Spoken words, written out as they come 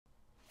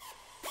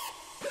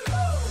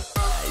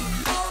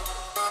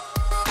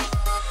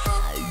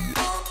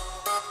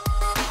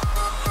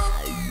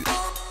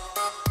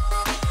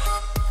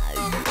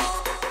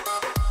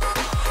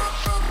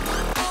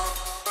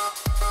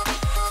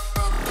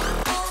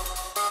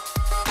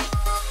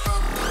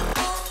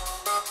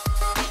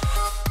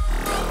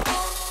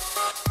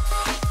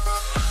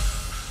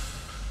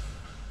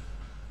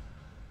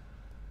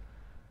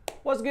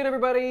What's good,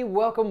 everybody?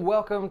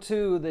 Welcome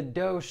to the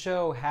Dough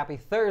Show. Happy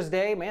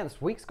Thursday. Man,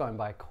 this week's gone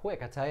by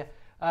quick, I tell you.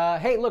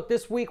 Hey, look,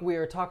 this week we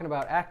are talking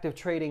about active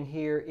trading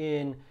here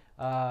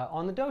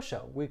on the Dough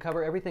Show. We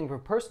cover everything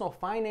from personal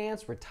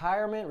finance,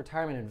 retirement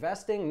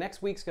investing.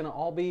 Next week's going to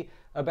all be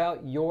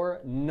about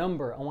your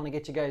number. I want to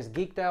get you guys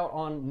geeked out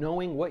on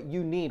knowing what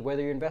you need,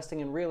 whether you're investing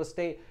in real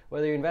estate,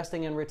 whether you're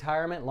investing in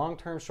retirement,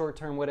 long-term,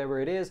 short-term,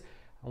 whatever it is.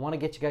 I want to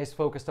get you guys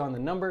focused on the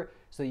number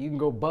so you can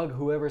go bug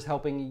whoever's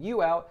helping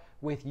you out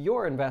with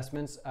your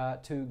investments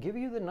to give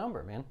you the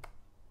number, man.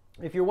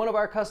 If you're one of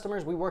our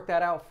customers, we work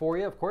that out for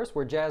you. Of course,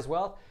 we're Jazz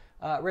Wealth,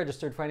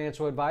 registered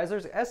financial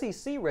advisors,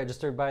 SEC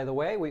registered, by the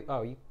way.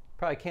 You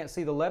probably can't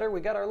see the letter.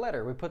 We got our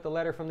letter. We put the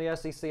letter from the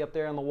SEC up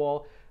there on the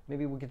wall.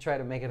 Maybe we could try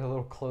to make it a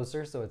little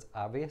closer so it's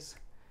obvious,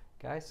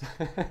 guys.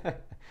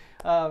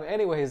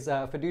 Anyways,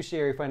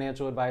 fiduciary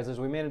financial advisors.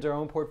 We manage our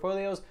own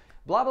portfolios.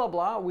 Blah, blah,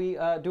 blah. We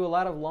do a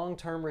lot of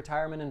long-term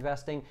retirement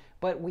investing,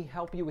 but we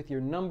help you with your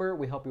number.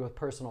 We help you with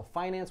personal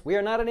finance. We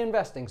are not an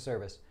investing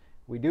service.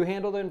 We do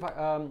handle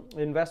the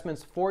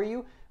investments for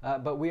you,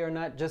 but we are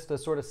not just a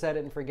sort of set it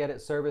and forget it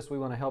service. We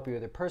want to help you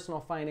with your personal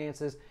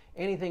finances,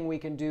 anything we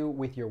can do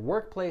with your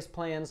workplace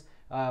plans,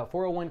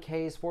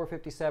 401ks,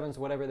 457s,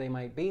 whatever they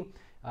might be.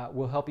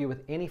 We'll help you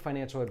with any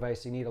financial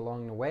advice you need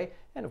along the way.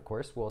 And of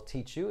course, we'll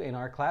teach you in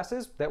our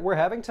classes that we're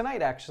having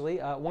tonight, actually.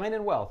 Wine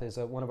and Wealth is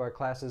one of our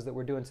classes that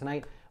we're doing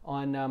tonight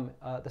on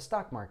the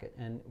stock market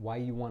and why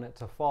you want it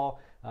to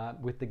fall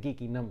with the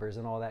geeky numbers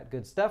and all that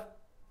good stuff.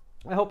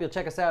 I hope you'll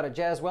check us out at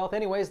Jazz Wealth.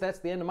 Anyways, that's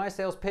the end of my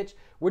sales pitch.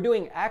 We're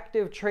doing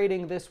active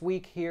trading this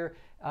week here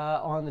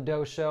on the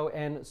Dough Show.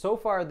 And so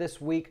far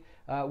this week,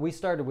 we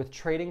started with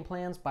trading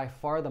plans, by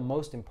far the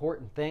most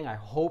important thing. I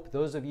hope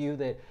those of you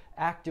that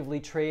actively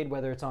trade,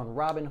 whether it's on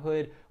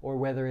Robinhood or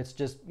whether it's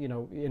just,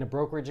 in a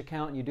brokerage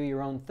account and you do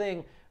your own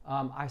thing,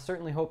 I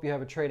certainly hope you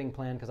have a trading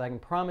plan, because I can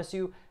promise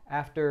you,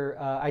 after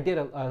I did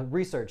a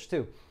research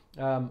too,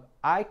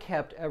 I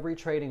kept every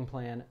trading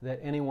plan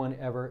that anyone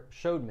ever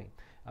showed me.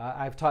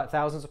 I've taught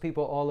thousands of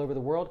people all over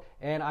the world,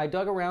 and I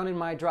dug around in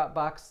my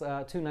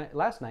Dropbox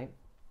last night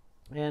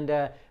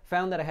and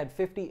found that I had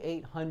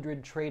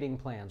 5,800 trading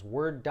plans,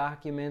 Word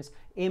documents,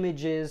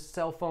 images,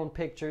 cell phone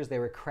pictures. They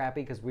were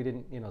crappy because we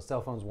didn't,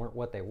 cell phones weren't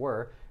what they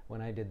were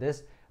when I did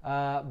this.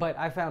 But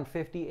I found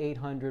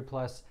 5,800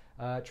 plus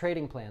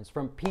trading plans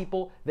from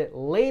people that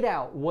laid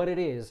out what it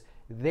is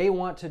they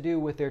want to do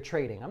with their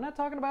trading. I'm not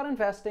talking about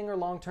investing or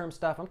long-term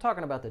stuff. I'm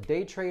talking about the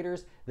day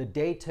traders, the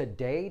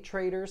day-to-day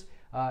traders,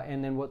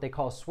 and then what they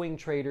call swing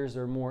traders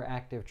or more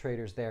active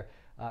traders there.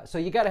 So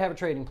you got to have a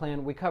trading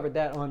plan. We covered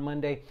that on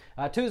Monday.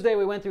 Tuesday,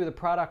 we went through the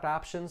product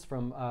options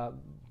from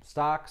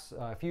stocks,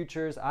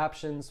 futures,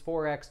 options,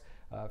 Forex,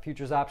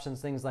 futures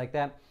options, things like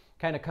that.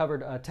 Kind of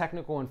covered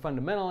technical and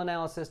fundamental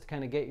analysis to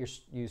kind of get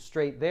you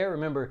straight there.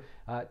 Remember,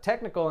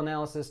 technical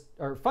analysis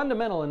or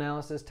fundamental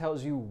analysis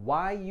tells you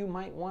why you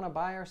might want to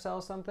buy or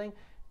sell something.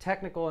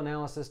 Technical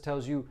analysis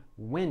tells you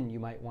when you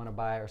might want to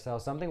buy or sell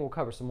something. We'll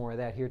cover some more of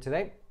that here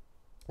today.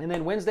 And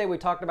then Wednesday, we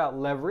talked about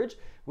leverage.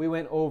 We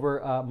went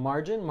over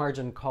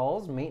margin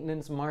calls,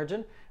 maintenance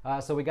margin.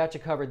 So we got you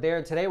covered there.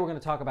 And today, we're going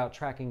to talk about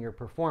tracking your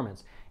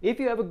performance. If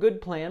you have a good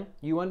plan,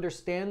 you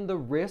understand the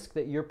risk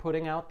that you're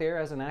putting out there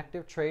as an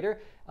active trader,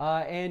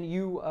 and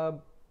you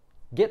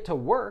get to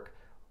work,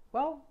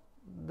 well,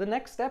 the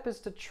next step is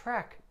to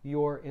track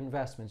your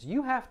investments.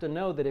 You have to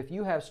know that if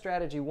you have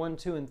strategy 1,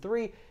 2, and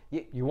 3,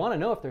 you want to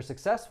know if they're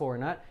successful or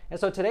not. And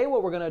so today,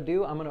 what we're going to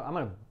do, I'm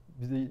going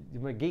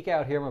to geek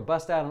out here. I'm going to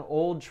bust out an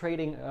old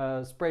trading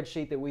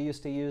spreadsheet that we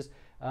used to use.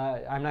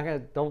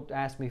 Don't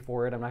ask me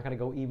for it. I'm not going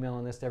to go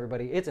emailing this to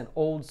everybody. It's an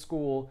old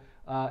school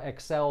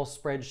Excel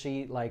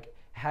spreadsheet, like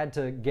had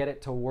to get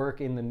it to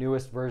work in the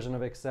newest version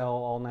of Excel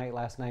all night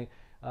last night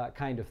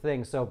kind of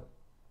thing. So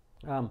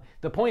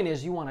the point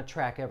is you want to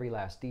track every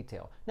last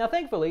detail. Now,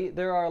 thankfully,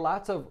 there are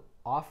lots of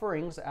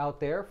offerings out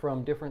there,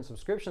 from different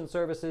subscription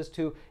services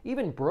to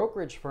even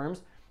brokerage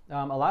firms.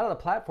 A lot of the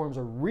platforms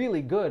are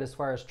really good as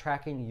far as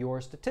tracking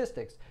your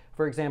statistics.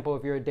 For example,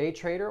 if you're a day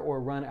trader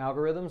or run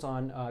algorithms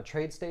on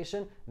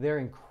TradeStation, they're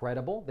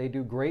incredible. They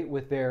do great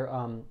with their,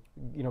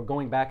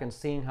 going back and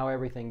seeing how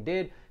everything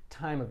did,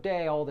 time of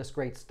day, all this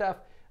great stuff.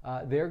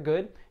 They're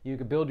good. You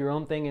could build your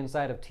own thing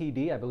inside of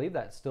TD. I believe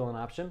that's still an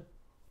option.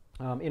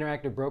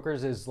 Interactive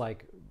Brokers is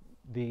like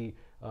the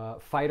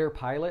fighter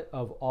pilot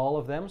of all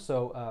of them,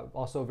 so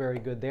also very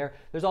good there.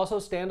 There's also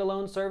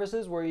standalone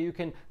services where you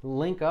can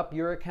link up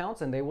your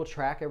accounts and they will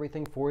track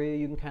everything for you.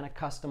 You can kind of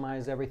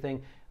customize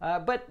everything,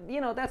 but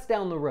that's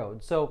down the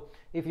road. So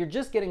if you're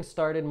just getting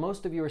started,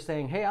 most of you are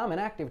saying, hey, I'm an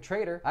active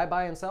trader, I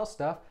buy and sell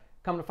stuff.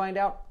 Come to find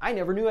out, I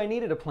never knew I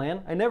needed a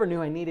plan. I never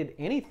knew I needed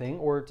anything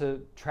or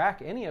to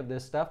track any of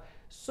this stuff.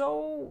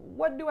 So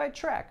what do I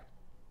track?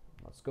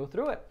 Let's go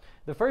through it.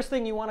 The first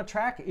thing you want to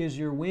track is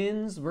your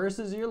wins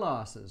versus your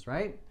losses,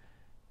 right?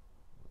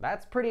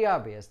 That's pretty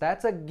obvious.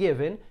 That's a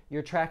given.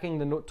 You're tracking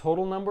the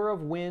total number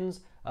of wins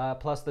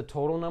plus the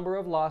total number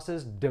of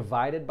losses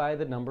divided by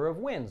the number of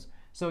wins.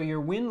 So your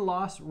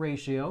win-loss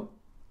ratio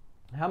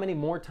How many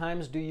more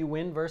times do you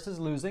win versus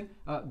losing?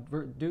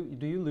 Do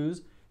you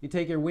lose? You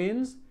take your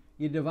wins,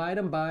 you divide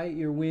them by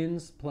your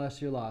wins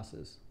plus your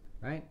losses,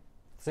 right?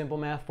 Simple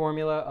math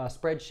formula, a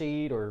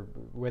spreadsheet, or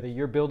whether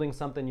you're building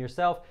something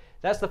yourself.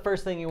 That's the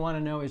first thing you want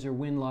to know is your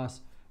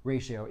win-loss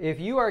ratio. If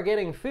you are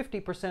getting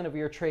 50% of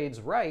your trades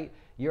right,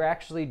 you're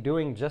actually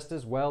doing just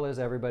as well as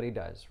everybody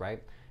does,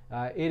 right?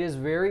 It is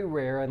very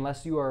rare,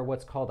 unless you are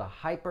what's called a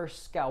hyper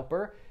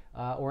scalper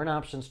or an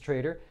options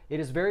trader, it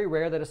is very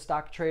rare that a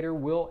stock trader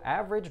will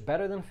average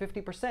better than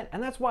 50%.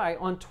 And that's why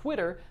on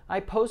Twitter, I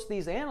post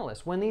these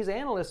analysts. When these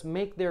analysts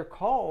make their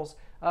calls,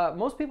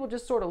 most people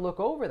just sort of look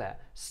over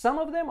that. Some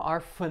of them are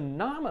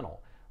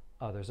phenomenal.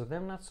 Others of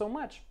them, not so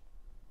much.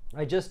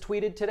 I just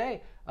tweeted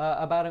today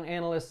about an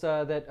analyst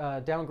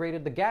that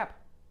downgraded the gap,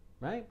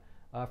 right?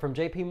 From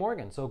JP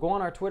Morgan. So go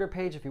on our Twitter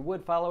page if you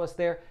would, follow us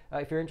there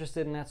if you're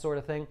interested in that sort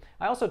of thing.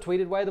 I also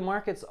tweeted why the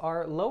markets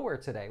are lower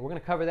today. We're going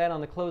to cover that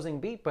on the closing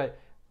beat, but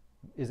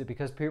is it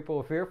because people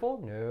are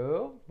fearful?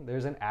 No,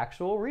 there's an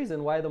actual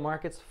reason why the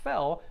markets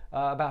fell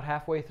about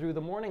halfway through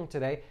the morning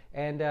today,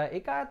 and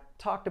it got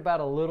talked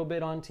about a little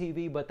bit on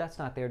TV, but that's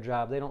not their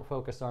job. They don't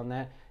focus on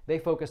that. They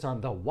focus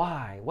on the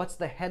why. What's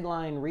the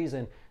headline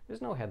reason?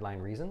 There's no headline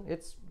reason.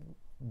 It's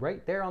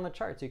right there on the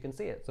charts. You can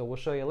see it. So we'll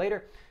show you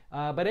later.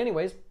 But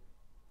anyways,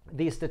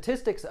 the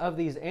statistics of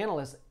these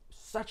analysts,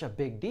 such a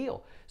big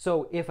deal.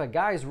 So if a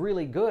guy's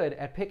really good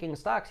at picking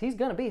stocks, he's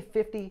going to be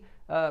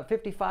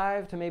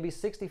 55 to maybe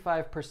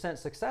 65%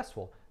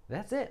 successful.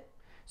 That's it.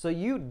 So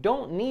you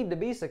don't need to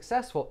be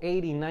successful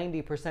 80,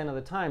 90% of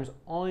the times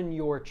on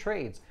your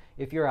trades.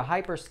 If you're a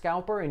hyper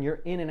scalper and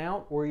you're in and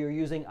out, or you're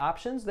using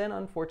options,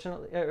 then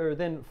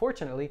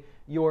fortunately,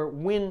 your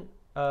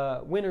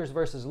winners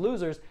versus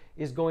losers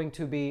is going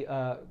to be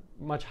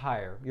much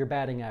higher. Your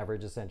batting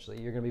average,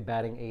 essentially. You're going to be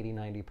batting 80,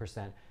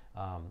 90%.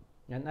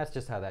 And that's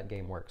just how that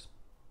game works.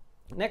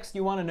 Next,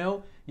 you want to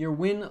know your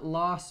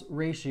win-loss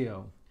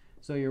ratio.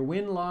 So your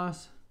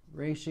win-loss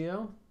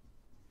ratio,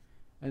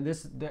 and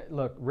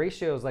look,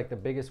 ratio is like the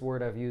biggest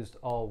word I've used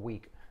all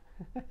week.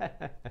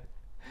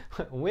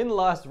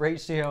 Win-loss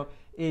ratio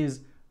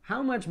is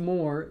how much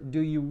more do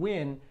you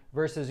win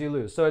versus you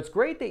lose. So it's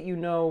great that you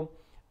know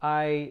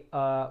I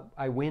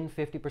win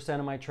 50%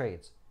 of my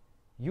trades.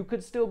 You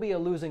could still be a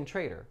losing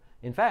trader.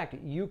 In fact,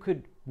 you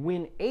could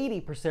win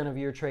 80% of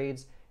your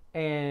trades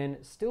and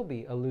still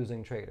be a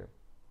losing trader.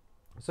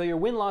 So your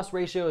win-loss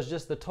ratio is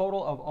just the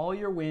total of all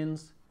your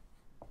wins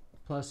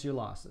plus your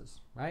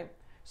losses, right?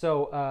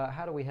 So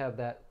how do we have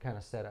that kind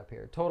of set up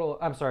here? Total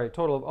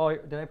of all,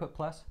 did I put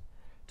plus?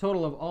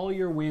 Total of all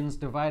your wins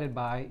divided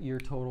by your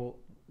total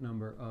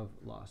number of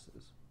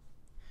losses.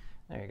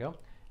 There you go.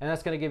 And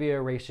that's going to give you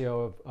a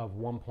ratio of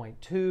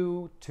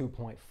 1.2,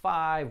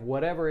 2.5,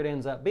 whatever it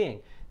ends up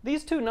being.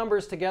 These two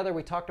numbers together,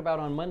 we talked about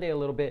on Monday a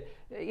little bit.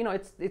 You know,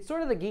 it's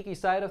sort of the geeky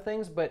side of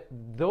things, but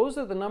those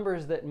are the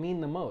numbers that mean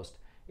the most.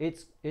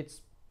 It's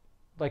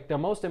like the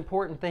most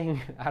important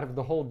thing out of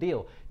the whole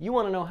deal. You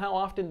want to know how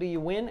often do you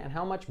win and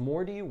how much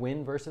more do you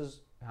win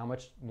versus how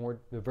much more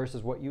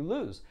versus what you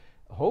lose.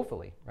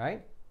 Hopefully,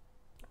 right?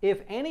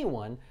 If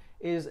anyone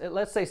is,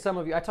 let's say some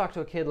of you, I talked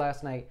to a kid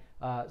last night,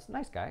 it's a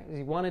nice guy.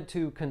 He wanted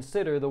to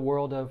consider the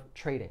world of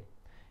trading.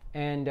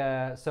 And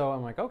so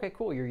I'm like, okay,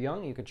 cool, you're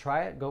young, you could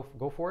try it,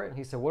 go for it. And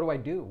he said, what do I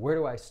do? Where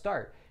do I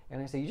start?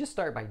 And I said, you just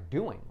start by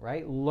doing,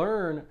 right?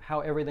 Learn how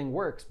everything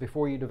works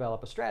before you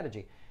develop a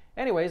strategy.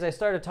 Anyways, I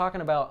started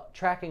talking about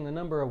tracking the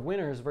number of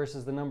winners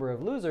versus the number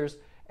of losers,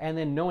 and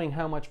then knowing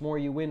how much more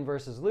you win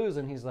versus lose.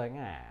 And he's like,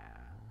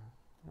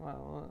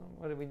 well,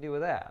 what do we do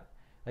with that?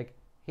 Like,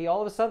 he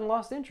all of a sudden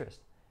lost interest.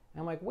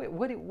 And I'm like, wait,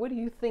 what do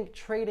you think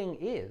trading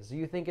is? Do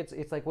you think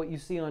it's like what you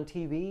see on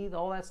TV,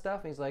 all that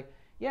stuff? And he's like,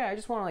 yeah, I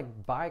just want to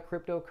like buy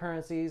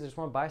cryptocurrencies. I just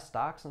want to buy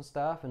stocks and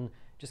stuff and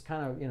just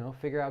kind of, you know,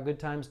 figure out good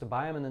times to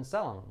buy them and then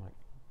sell them. I'm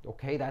like,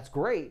 okay, that's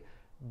great.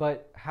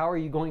 But how are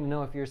you going to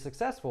know if you're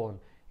successful? And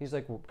he's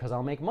like, well, because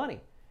I'll make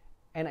money.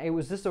 And it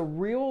was just a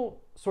real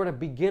sort of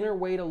beginner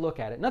way to look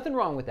at it. Nothing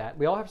wrong with that.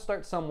 We all have to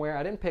start somewhere.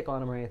 I didn't pick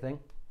on him or anything.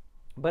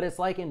 But it's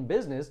like in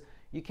business,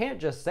 you can't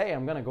just say,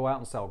 I'm going to go out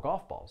and sell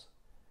golf balls.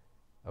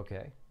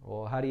 Okay,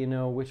 well, how do you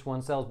know which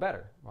one sells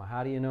better? Well,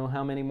 how do you know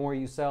how many more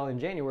you sell in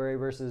January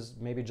versus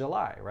maybe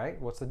July, right?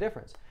 What's the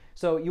difference?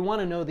 So you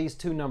want to know these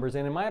two numbers.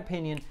 And in my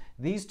opinion,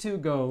 these two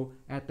go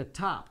at the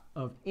top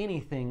of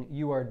anything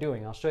you are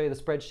doing. I'll show you the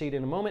spreadsheet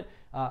in a moment.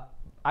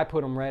 I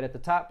put them right at the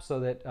top so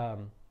that,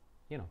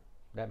 you know,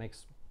 that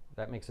makes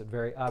it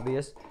very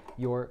obvious,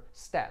 your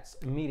stats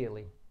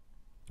immediately.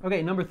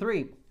 Okay, number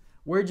 3,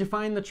 where'd you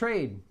find the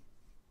trade?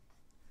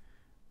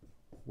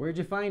 Where'd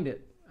you find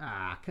it?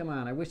 Ah, come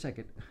on, I wish I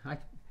could.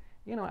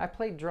 You know, I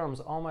played drums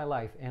all my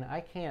life and I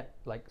can't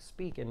like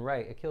speak and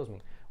write, it kills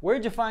me.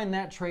 Where'd you find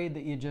that trade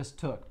that you just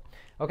took?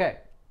 Okay,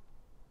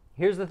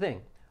 here's the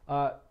thing.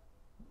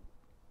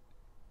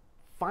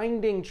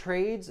 Finding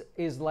trades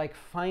is like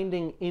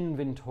finding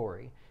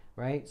inventory,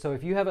 right? So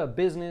if you have a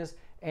business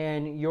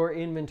and your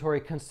inventory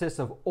consists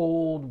of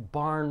old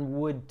barn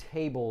wood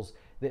tables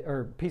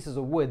or pieces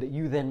of wood that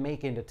you then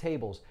make into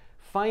tables,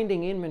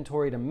 finding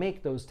inventory to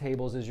make those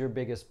tables is your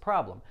biggest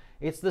problem.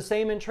 It's the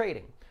same in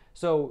trading.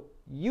 So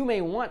you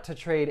may want to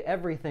trade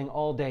everything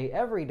all day,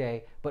 every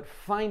day, but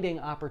finding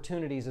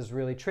opportunities is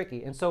really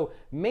tricky. And so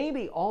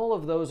maybe all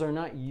of those are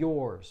not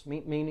yours,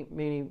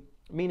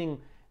 meaning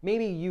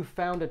maybe you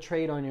found a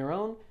trade on your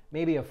own.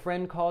 Maybe a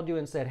friend called you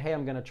and said, hey,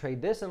 I'm going to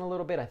trade this in a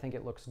little bit. I think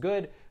it looks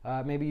good.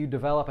 Maybe you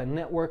develop a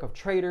network of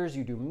traders.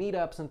 You do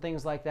meetups and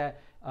things like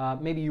that.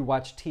 Maybe you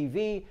watch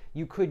TV.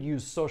 You could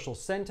use social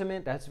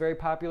sentiment. That's very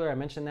popular. I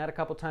mentioned that a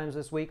couple times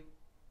this week.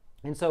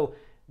 And so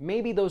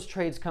maybe those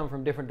trades come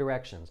from different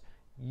directions.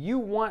 You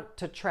want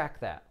to track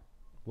that.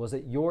 Was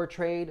it your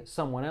trade,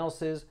 someone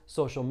else's,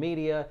 social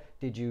media?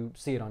 Did you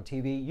see it on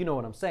TV? You know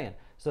what I'm saying.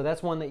 So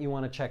that's one that you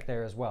want to check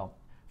there as well.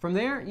 From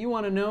there, you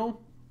want to know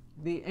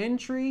the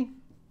entry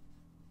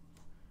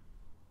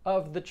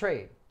of the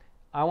trade.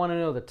 I want to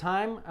know the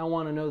time. I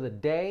want to know the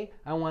day.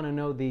 I want to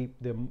know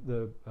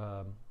the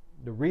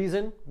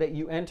reason that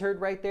you entered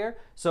right there.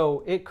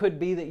 So it could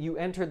be that you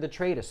entered the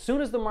trade as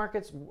soon as the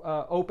markets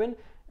open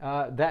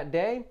that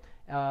day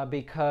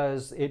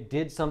because it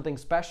did something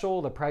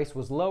special. The price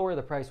was lower,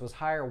 the price was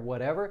higher,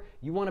 whatever.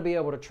 You want to be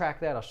able to track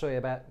that. I'll show you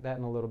about that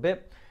in a little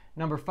bit.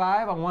 Number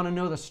 5, I want to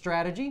know the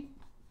strategy.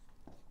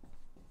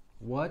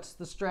 What's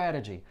the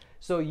strategy?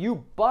 So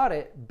you bought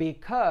it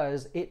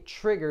because it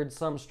triggered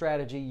some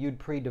strategy you'd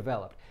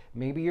pre-developed.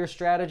 Maybe your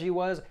strategy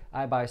was,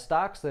 I buy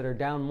stocks that are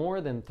down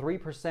more than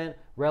 3%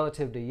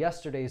 relative to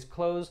yesterday's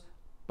close,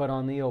 but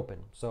on the open.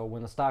 So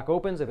when the stock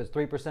opens, if it's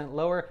 3%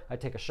 lower, I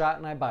take a shot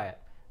and I buy it.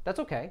 That's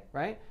okay,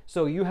 right?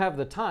 So you have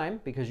the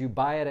time because you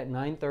buy it at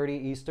 9:30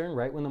 Eastern,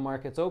 right when the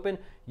market's open.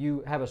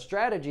 You have a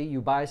strategy.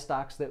 You buy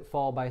stocks that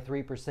fall by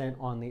 3%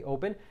 on the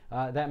open.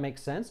 That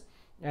makes sense.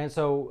 And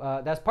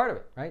so that's part of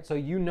it, right? So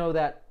you know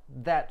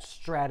that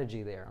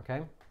strategy there,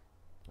 okay?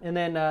 And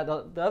then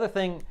the other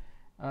thing,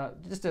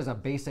 just as a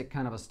basic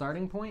kind of a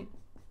starting point,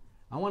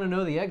 I want to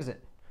know the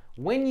exit.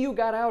 When you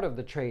got out of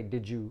the trade,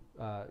 did you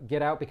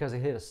get out because it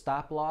hit a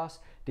stop loss?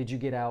 Did you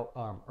get out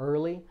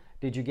early?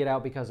 Did you get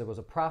out because it was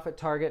a profit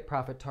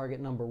target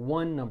number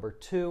 1, number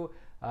 2?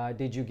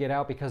 Did you get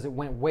out because it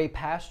went way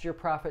past your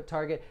profit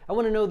target? I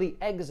want to know the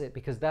exit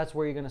because that's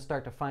where you're going to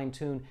start to fine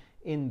tune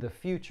in the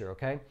future,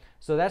 okay?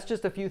 So that's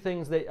just a few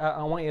things that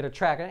I want you to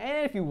track.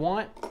 And if you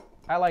want,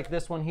 I like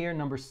this one here,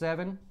 number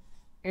 7,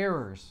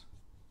 errors.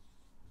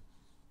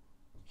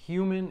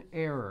 Human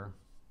error.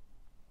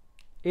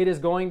 It is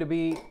going to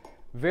be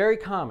very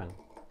common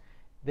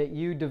that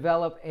you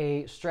develop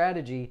a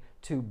strategy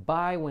to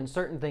buy when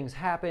certain things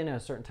happen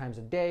at certain times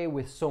of day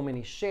with so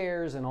many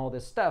shares and all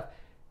this stuff,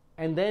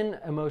 and then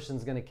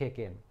emotion's going to kick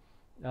in.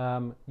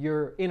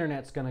 Your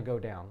internet's going to go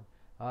down.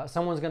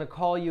 Someone's going to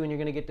call you and you're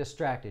going to get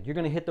distracted. You're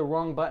going to hit the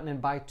wrong button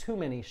and buy too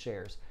many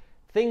shares.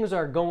 Things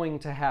are going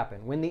to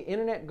happen. When the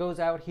internet goes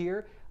out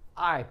here,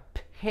 I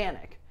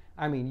panic.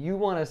 I mean, you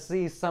want to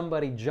see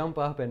somebody jump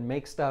up and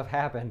make stuff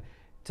happen.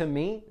 To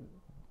me,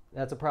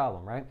 that's a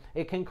problem, right?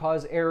 It can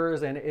cause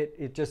errors, and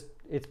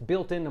it's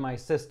built into my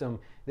system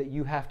that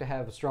you have to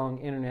have a strong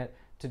internet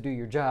to do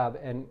your job.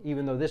 And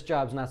even though this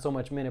job's not so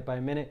much minute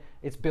by minute,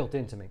 it's built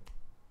into me.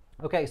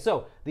 Okay,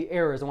 so the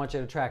errors I want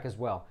you to track as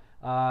well.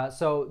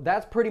 So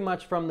that's pretty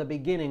much from the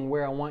beginning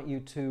where I want you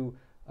to,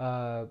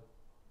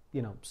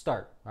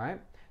 start, all right?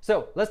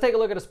 So let's take a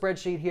look at a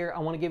spreadsheet here. I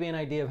want to give you an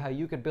idea of how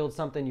you could build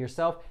something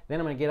yourself. Then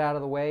I'm going to get out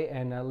of the way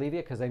and leave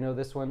you because I know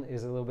this one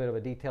is a little bit of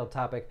a detailed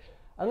topic.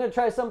 I'm going to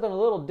try something a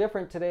little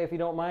different today, if you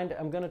don't mind.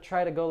 I'm going to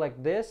try to go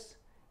like this.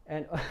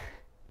 And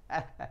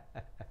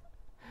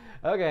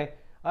okay,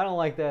 I don't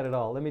like that at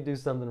all. Let me do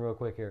something real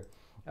quick here.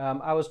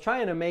 I was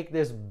trying to make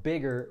this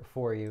bigger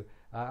for you.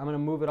 I'm going to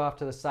move it off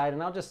to the side,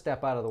 and I'll just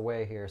step out of the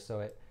way here so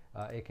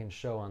it can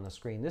show on the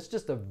screen. This is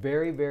just a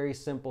very, very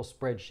simple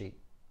spreadsheet.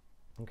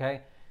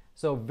 Okay,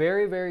 so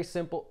very, very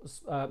simple,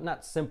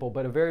 not simple,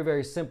 but a very,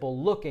 very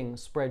simple looking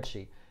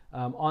spreadsheet.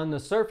 On the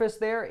surface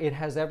there, it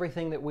has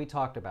everything that we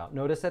talked about.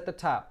 Notice at the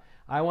top,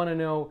 I want to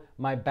know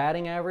my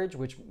batting average,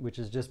 which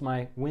is just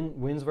my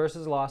wins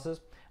versus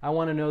losses. I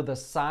want to know the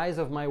size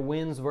of my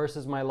wins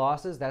versus my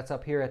losses. That's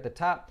up here at the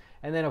top.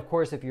 And then, of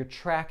course, if you're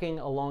tracking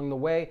along the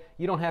way,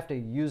 you don't have to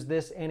use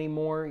this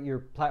anymore. Your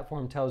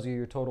platform tells you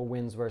your total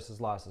wins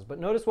versus losses. But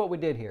notice what we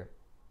did here.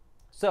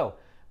 So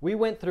we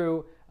went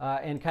through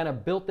and kind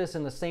of built this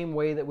in the same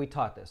way that we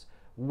taught this.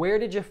 Where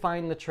did you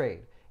find the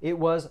trade? It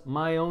was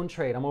my own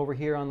trade. I'm over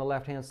here on the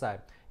left-hand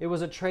side. It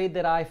was a trade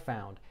that I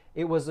found.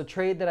 It was a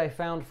trade that I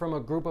found from a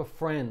group of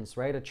friends,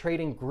 right? A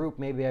trading group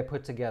maybe I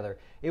put together.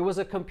 It was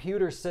a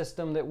computer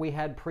system that we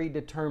had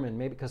predetermined,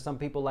 maybe because some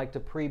people like to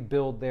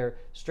pre-build their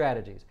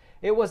strategies.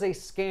 It was a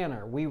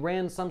scanner. We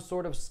ran some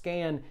sort of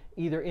scan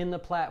either in the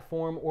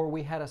platform or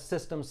we had a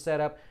system set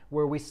up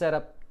where we set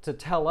up to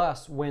tell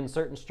us when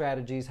certain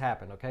strategies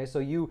happen, okay?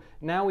 So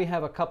now we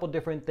have a couple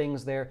different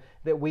things there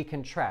that we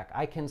can track.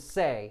 I can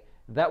say,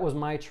 that was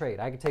my trade.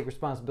 I could take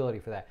responsibility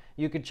for that.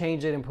 You could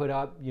change it and put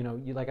up,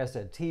 like I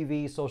said,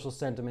 TV, social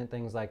sentiment,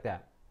 things like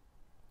that.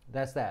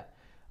 That's that.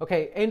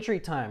 Okay, entry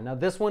time. Now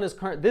this one is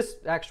current. This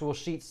actual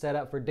sheet's set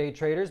up for day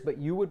traders, but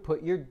you would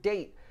put your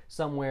date.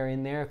 somewhere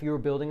in there if you were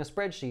building a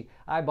spreadsheet.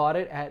 I bought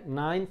it at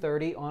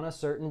 9:30 on a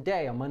certain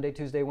day, on Monday,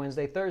 Tuesday,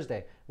 Wednesday,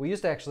 Thursday. We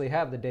used to actually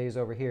have the days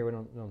over here. We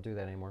don't do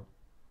that anymore.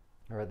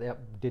 Or they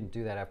didn't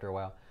do that after a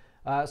while.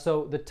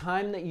 So the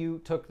time that you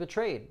took the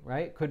trade,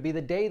 right, could be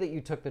the day that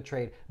you took the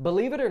trade.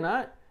 Believe it or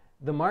not,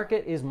 the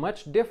market is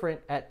much different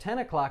at 10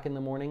 o'clock in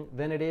the morning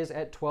than it is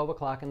at 12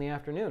 o'clock in the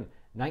afternoon.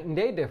 Night and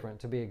day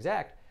different, to be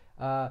exact.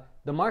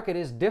 The market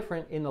is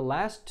different in the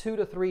last 2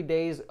 to 3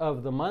 days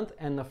of the month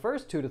and the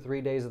first 2 to 3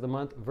 days of the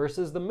month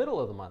versus the middle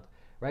of the month,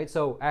 right?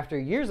 So after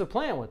years of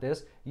playing with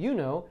this, you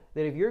know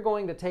that if you're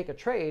going to take a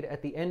trade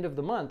at the end of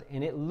the month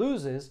and it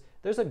loses,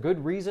 there's a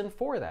good reason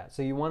for that.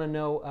 So you want to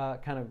know,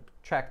 kind of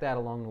track that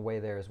along the way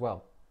there as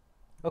well.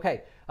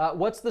 Okay,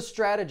 what's the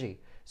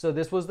strategy? So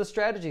this was the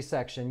strategy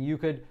section. You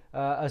could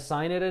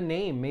assign it a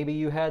name. Maybe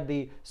you had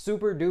the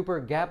super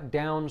duper gap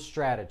down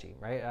strategy,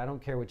 right? I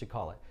don't care what you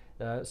call it.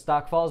 The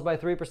stock falls by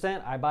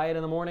 3%. I buy it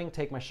in the morning,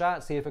 take my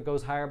shot, see if it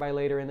goes higher by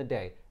later in the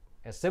day.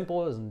 As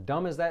simple as and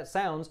dumb as that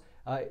sounds,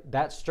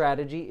 that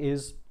strategy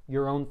is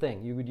your own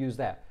thing. You would use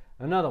that.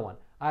 Another one,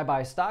 I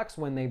buy stocks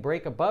when they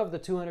break above the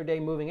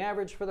 200-day moving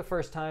average for the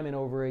first time in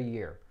over a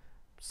year.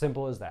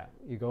 Simple as that.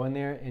 You go in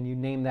there and you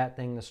name that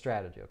thing the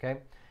strategy, okay?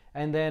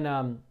 And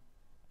then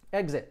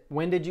exit.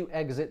 When did you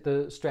exit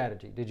the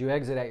strategy? Did you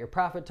exit at your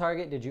profit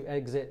target? Did you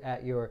exit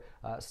at your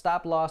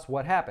stop loss?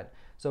 What happened?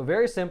 So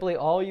very simply,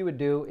 all you would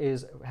do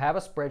is have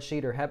a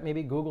spreadsheet or have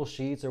maybe Google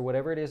Sheets or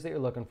whatever it is that you're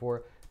looking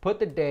for. Put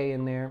the day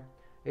in there.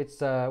 It's,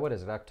 what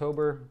is it,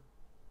 October?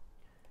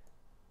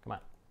 Come on.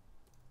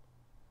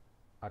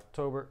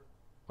 October.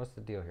 What's the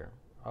deal here?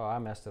 Oh, I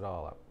messed it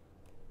all up.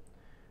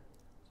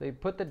 So you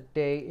put the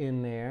day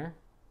in there.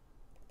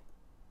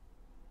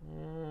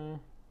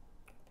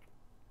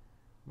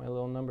 My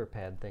little number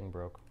pad thing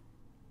broke.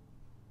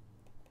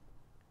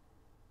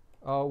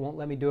 Oh, it won't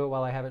let me do it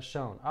while I have it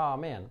shown. Oh,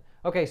 man.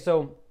 Okay,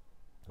 so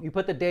you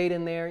put the date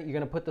in there. You're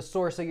going to put the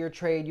source of your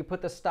trade. You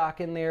put the stock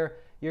in there.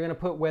 You're going to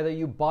put whether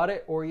you bought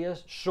it or you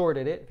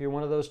shorted it. If you're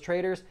one of those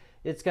traders,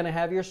 it's going to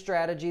have your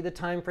strategy, the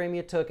time frame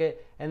you took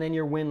it, and then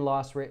your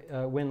win-loss,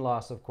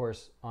 of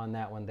course, on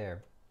that one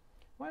there.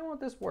 Why won't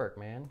this work,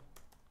 man?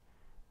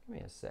 Give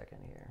me a second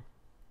here.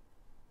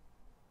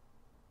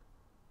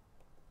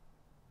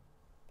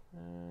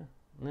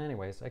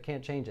 Anyways, I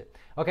can't change it.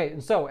 Okay,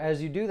 and so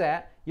as you do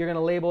that, you're going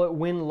to label it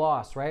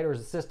win-loss, right? Or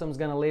the system's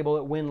going to label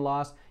it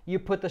win-loss. You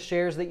put the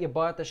shares that you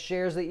bought, the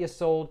shares that you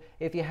sold.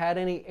 If you had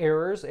any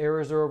errors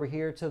are over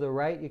here to the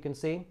right, you can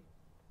see.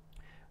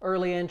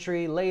 Early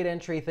entry, late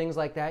entry, things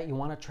like that. You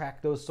want to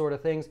track those sort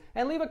of things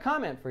and leave a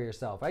comment for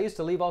yourself. I used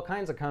to leave all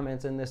kinds of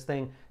comments in this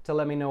thing to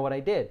let me know what I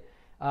did.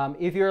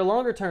 If you're a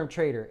longer term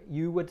trader,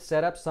 you would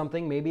set up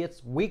something, maybe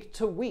it's week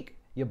to week.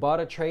 You bought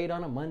a trade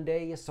on a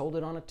Monday, you sold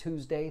it on a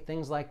Tuesday,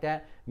 things like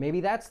that.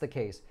 Maybe that's the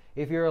case.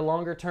 If you're a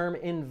longer term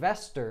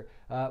investor,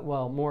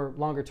 more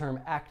longer term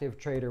active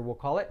trader, we'll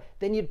call it,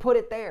 then you'd put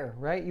it there,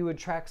 right? You would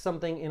track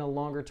something in a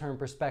longer term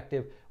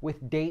perspective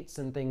with dates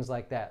and things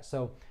like that.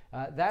 So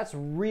that's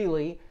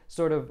really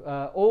sort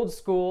of old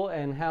school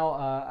and how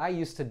I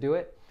used to do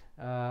it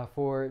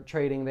for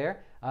trading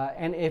there.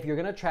 And if you're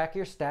going to track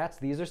your stats,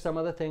 these are some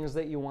of the things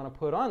that you want to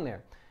put on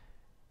there.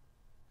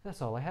 That's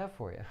all I have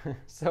for you.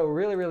 So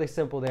really, really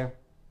simple there.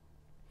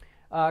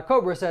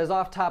 Cobra says,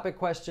 off-topic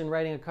question,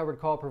 writing a covered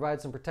call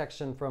provides some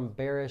protection from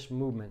bearish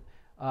movement.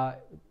 You're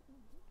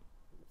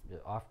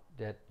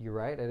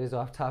right, it is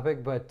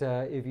off-topic, but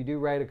if you do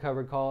write a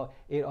covered call,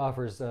 it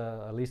offers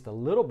at least a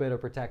little bit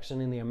of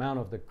protection in the amount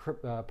of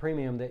the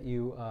premium that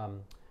you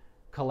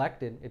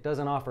collected. It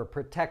doesn't offer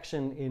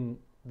protection in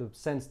the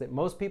sense that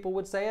most people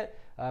would say it,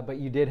 but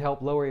you did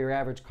help lower your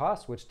average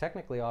cost, which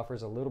technically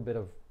offers a little bit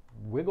of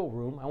wiggle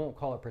room. I won't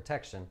call it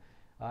protection.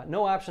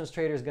 No options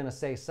trader is going to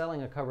say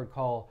selling a covered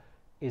call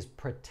is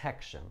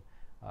protection.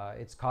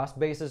 It's cost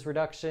basis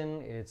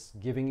reduction. It's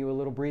giving you a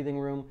little breathing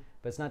room,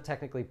 but it's not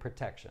technically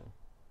protection.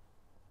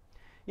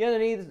 You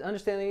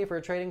understand the need for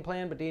a trading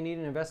plan, but do you need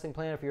an investing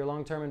plan if you're a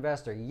long-term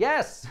investor?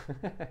 Yes,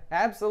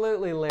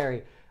 absolutely,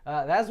 Larry.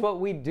 That's what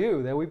we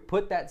do. That we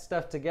put that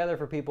stuff together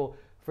for people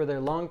for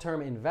their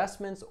long-term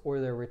investments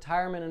or their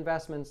retirement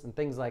investments and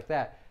things like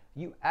that.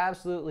 You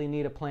absolutely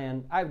need a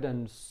plan. I've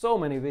done so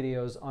many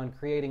videos on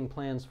creating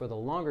plans for the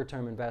longer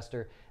term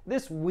investor.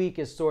 This week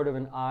is sort of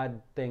an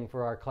odd thing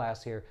for our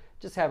class here,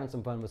 just having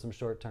some fun with some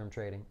short term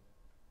trading.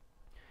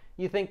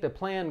 You think the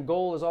plan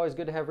goal is always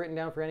good to have written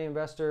down for any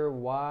investor.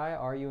 Why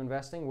are you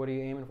investing? What are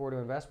you aiming for to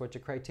invest? What's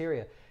your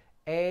criteria?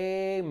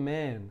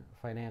 Amen,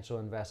 financial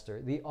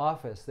investor. The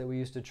office that we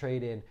used to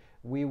trade in,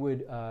 we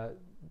would, it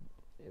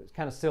was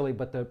kind of silly,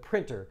 but the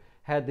printer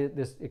had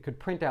this, it could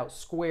print out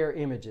square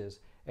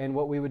images. And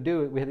what we would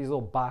do, we had these little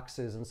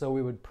boxes, and so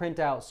we would print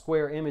out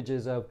square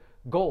images of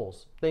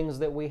goals, things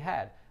that we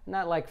had.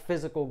 Not like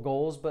physical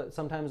goals, but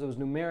sometimes it was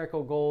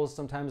numerical goals,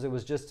 sometimes it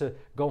was just to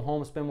go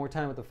home, spend more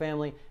time with the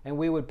family, and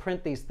we would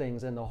print these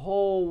things, and the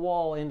whole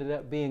wall ended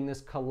up being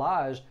this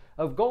collage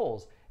of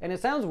goals. And it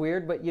sounds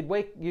weird, but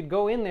you'd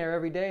go in there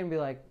every day and be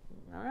like,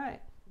 all right,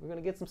 we're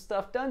going to get some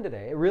stuff done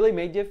today. It really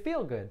made you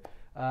feel good.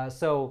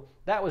 So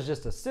that was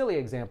just a silly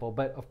example,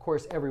 but of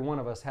course every one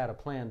of us had a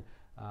plan.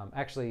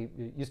 Actually,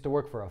 used to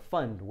work for a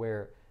fund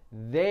where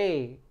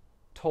they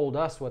told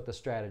us what the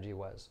strategy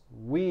was.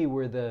 We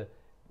were the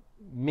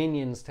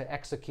minions to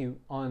execute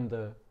on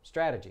the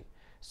strategy.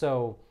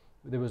 So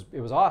it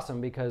was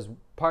awesome because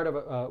part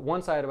of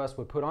one side of us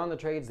would put on the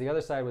trades, the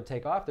other side would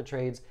take off the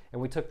trades,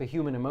 and we took the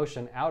human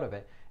emotion out of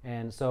it.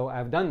 And so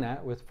I've done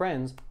that with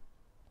friends,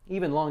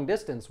 even long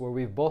distance, where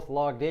we've both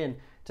logged in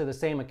to the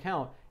same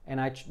account, and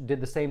I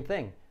did the same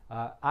thing.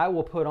 I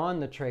will put on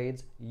the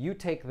trades, you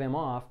take them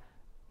off.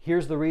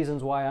 Here's the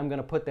reasons why I'm going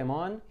to put them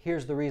on.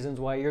 Here's the reasons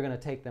why you're going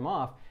to take them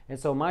off. And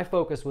so my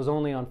focus was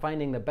only on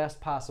finding the best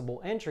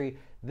possible entry.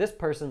 This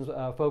person's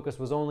focus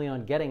was only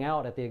on getting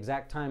out at the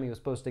exact time he was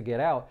supposed to get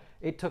out.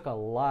 It took a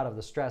lot of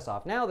the stress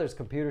off. Now there's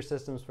computer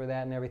systems for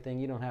that and everything.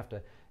 You don't have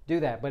to do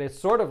that. But it's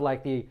sort of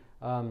like the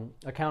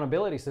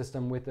accountability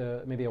system with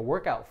maybe a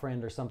workout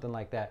friend or something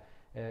like that.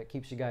 It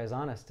keeps you guys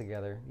honest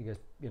together. You guys,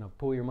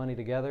 pull your money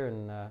together,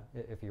 and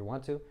if you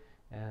want to,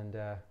 and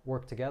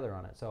work together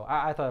on it. So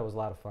I thought it was a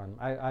lot of fun.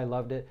 I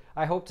loved it.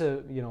 I hope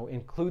to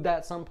include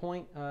that some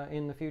point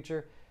in the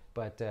future,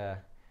 but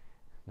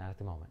not at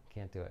the moment.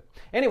 Can't do it.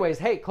 Anyways,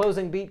 hey,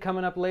 closing beat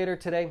coming up later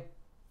today.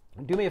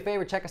 Do me a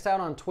favor, check us out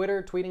on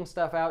Twitter, tweeting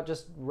stuff out,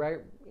 just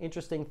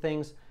interesting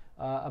things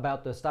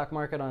about the stock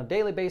market on a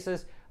daily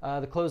basis.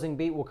 The closing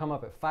beat will come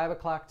up at 5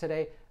 o'clock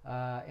today,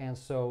 and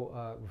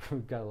so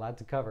we've got a lot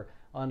to cover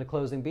on the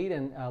closing beat,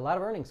 and a lot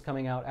of earnings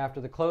coming out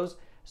after the close.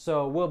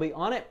 So we'll be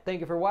on it. Thank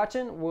you for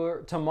watching.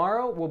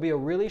 Tomorrow will be a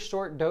really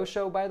short Doe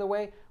show, by the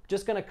way.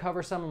 Just going to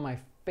cover some of my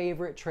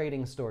favorite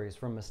trading stories,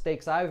 from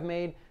mistakes I've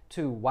made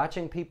to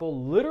watching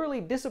people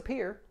literally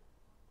disappear.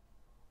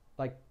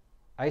 Like,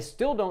 I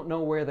still don't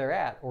know where they're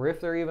at or if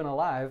they're even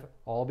alive,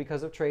 all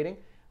because of trading.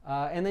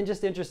 And then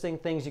just interesting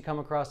things you come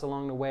across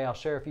along the way. I'll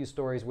share a few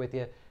stories with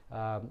you,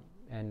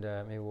 and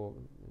maybe we'll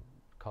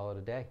call it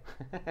a day.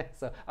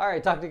 So, all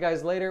right, talk to you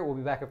guys later. We'll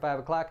be back at 5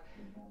 o'clock.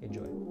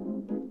 Enjoy.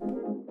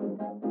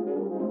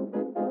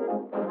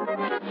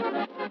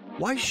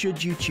 Why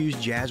should you choose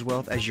Jazz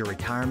Wealth as your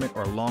retirement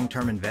or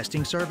long-term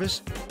investing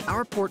service?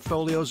 Our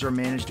portfolios are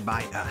managed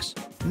by us,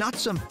 not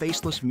some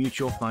faceless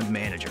mutual fund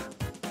manager.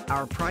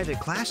 Our private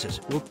classes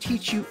will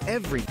teach you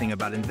everything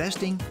about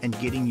investing and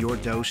getting your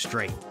dough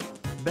straight.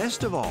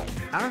 Best of all,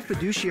 our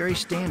fiduciary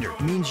standard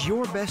means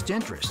your best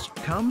interest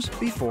comes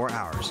before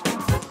ours.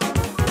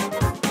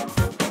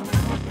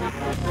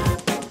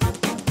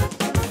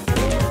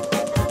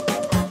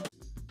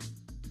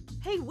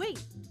 Hey,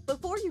 wait!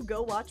 Before you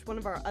go watch one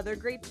of our other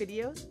great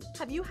videos,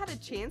 have you had a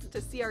chance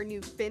to see our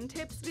new Fin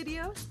Tips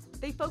videos?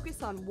 They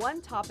focus on one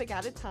topic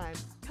at a time,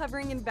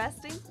 covering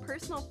investing,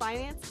 personal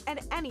finance, and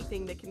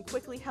anything that can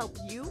quickly help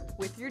you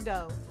with your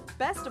dough.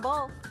 Best of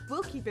all,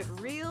 we'll keep it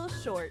real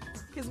short,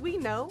 because we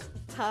know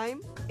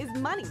time is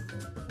money.